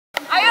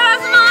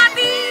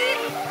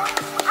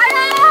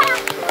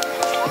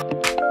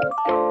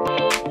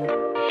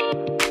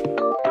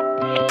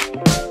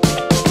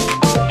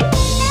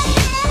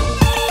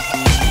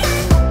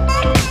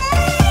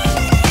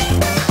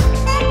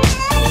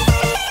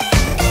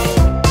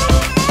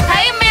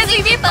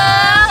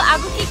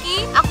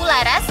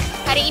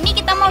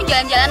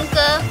jalan-jalan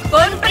ke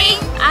Boon Pring,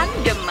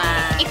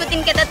 Andeman.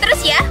 Ikutin kita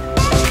terus ya.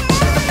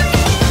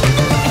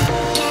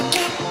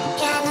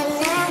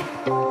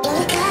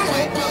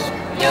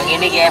 Yang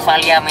ini kayak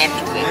parliamen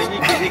juga.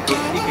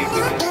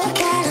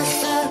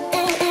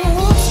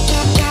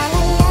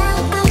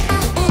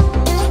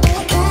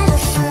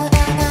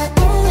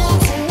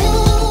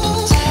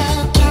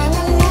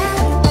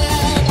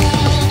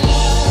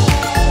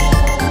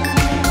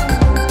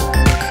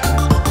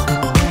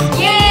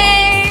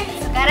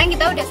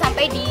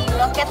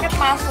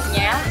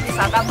 Masuknya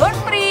wisata Boon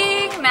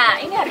Pring. Nah,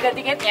 ini harga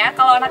tiketnya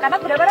kalau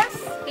anak-anak berapa, Ras?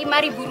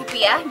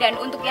 Rp5.000 dan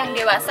untuk yang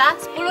dewasa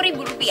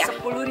Rp10.000.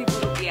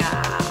 Rp10.000.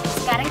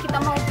 Sekarang kita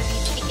mau beli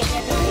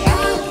tiketnya dulu ya.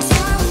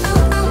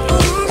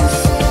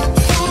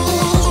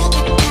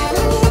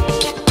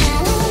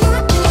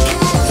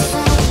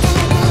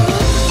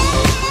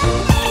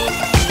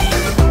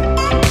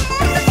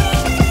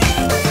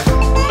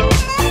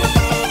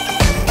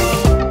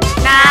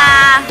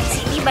 Nah, di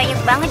sini banyak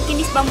banget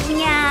jenis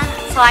bambunya.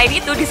 Selain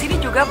itu, di sini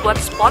juga buat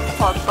spot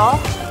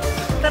foto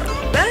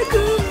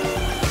terbagus.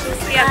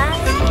 Lihat.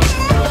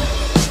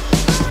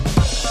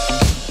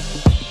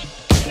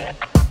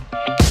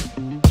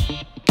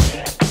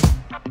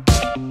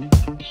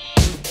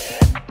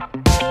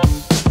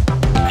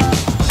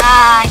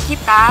 Nah,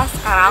 kita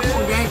sekarang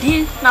udah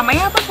di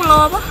namanya apa,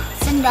 pulau apa?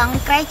 Sedang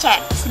krecek.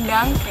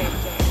 Sedang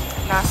krecek.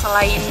 Nah,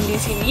 selain di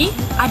sini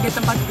ada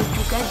tempat duduk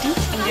juga di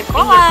pinggir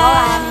kolam.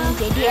 kolam.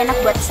 Jadi enak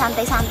buat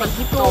santai-santai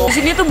gitu. Di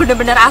sini tuh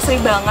bener-bener asri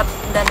banget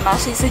dan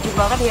masih sejuk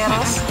banget ya,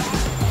 Ras.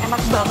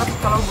 Enak banget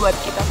kalau buat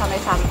kita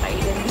santai-santai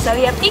dan bisa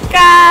lihat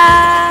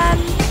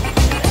ikan.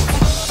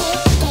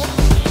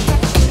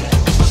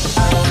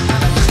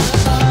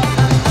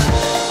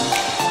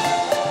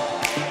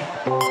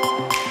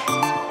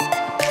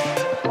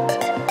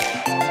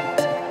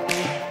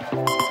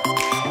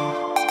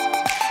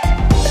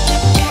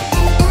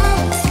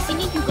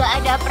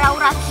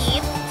 Perahu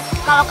rakit.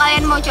 Kalau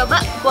kalian mau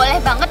coba, boleh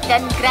banget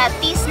dan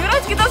gratis.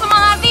 Yuk, kita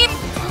semangatin.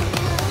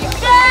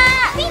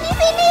 Yaudah,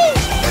 sini.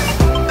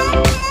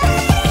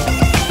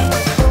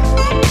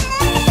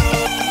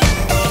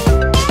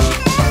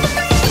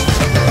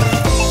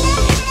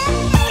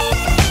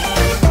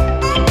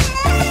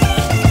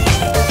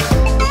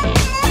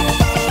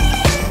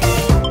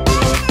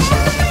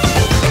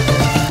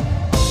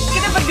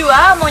 Kita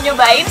berdua mau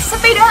nyobain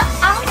sepeda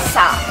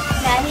angsa.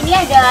 Nah, ini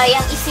ada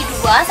yang isi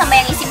 2 sama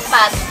yang isi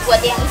 4.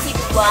 Buat yang isi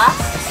 2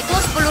 itu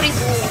Rp10.000.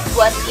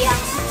 Buat yang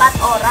 4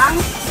 orang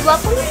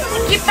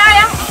Rp20.000. Kita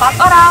yang 4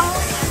 orang.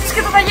 Terus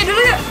kita tanya dulu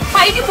yuk,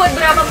 Pak, ini buat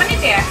berapa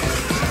menit ya?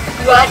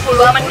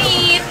 20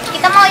 menit.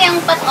 Kita mau yang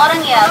 4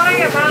 orang ya? 4 orang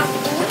ya, Pak.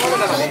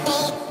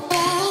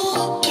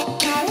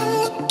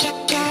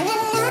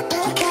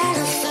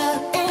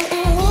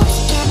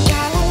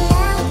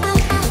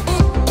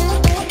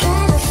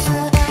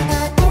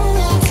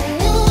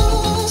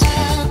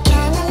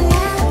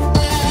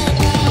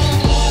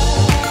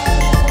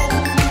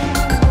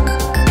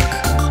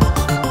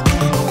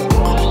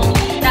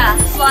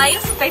 Selain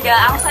sepeda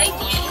angsa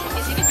ini,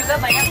 di sini juga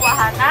banyak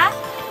wahana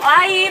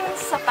lain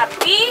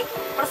seperti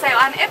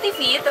persewaan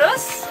ATV,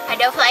 terus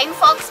ada flying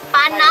fox,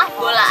 panah,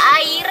 bola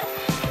air,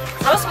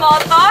 terus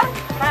motor,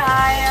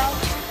 rail.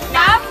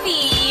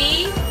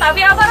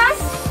 Tapi apa,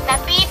 Ras?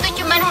 Tapi itu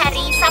cuma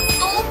hari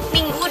Sabtu,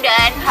 Minggu,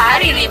 dan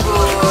hari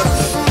libur.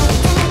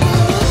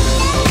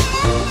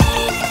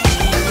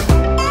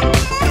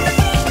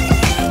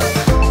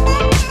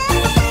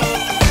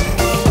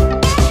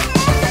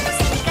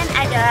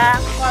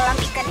 Kolam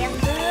ikan yang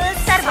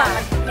besar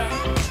banget. Nah,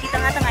 di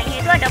tengah-tengahnya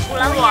itu ada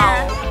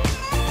pulaunya.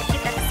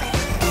 Kita ke sana.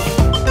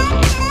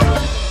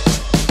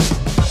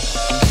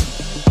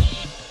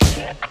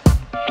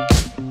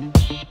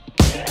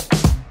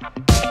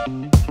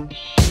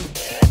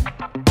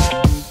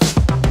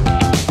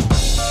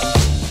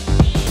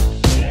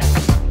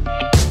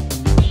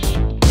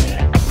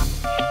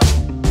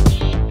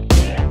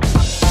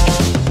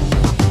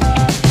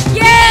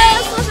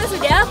 Yes, selesai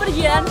sudah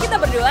perjalanan kita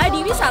berdua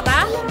di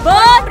wisata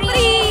Boon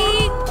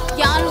Pring.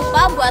 Jangan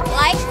lupa buat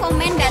like,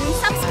 komen, dan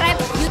subscribe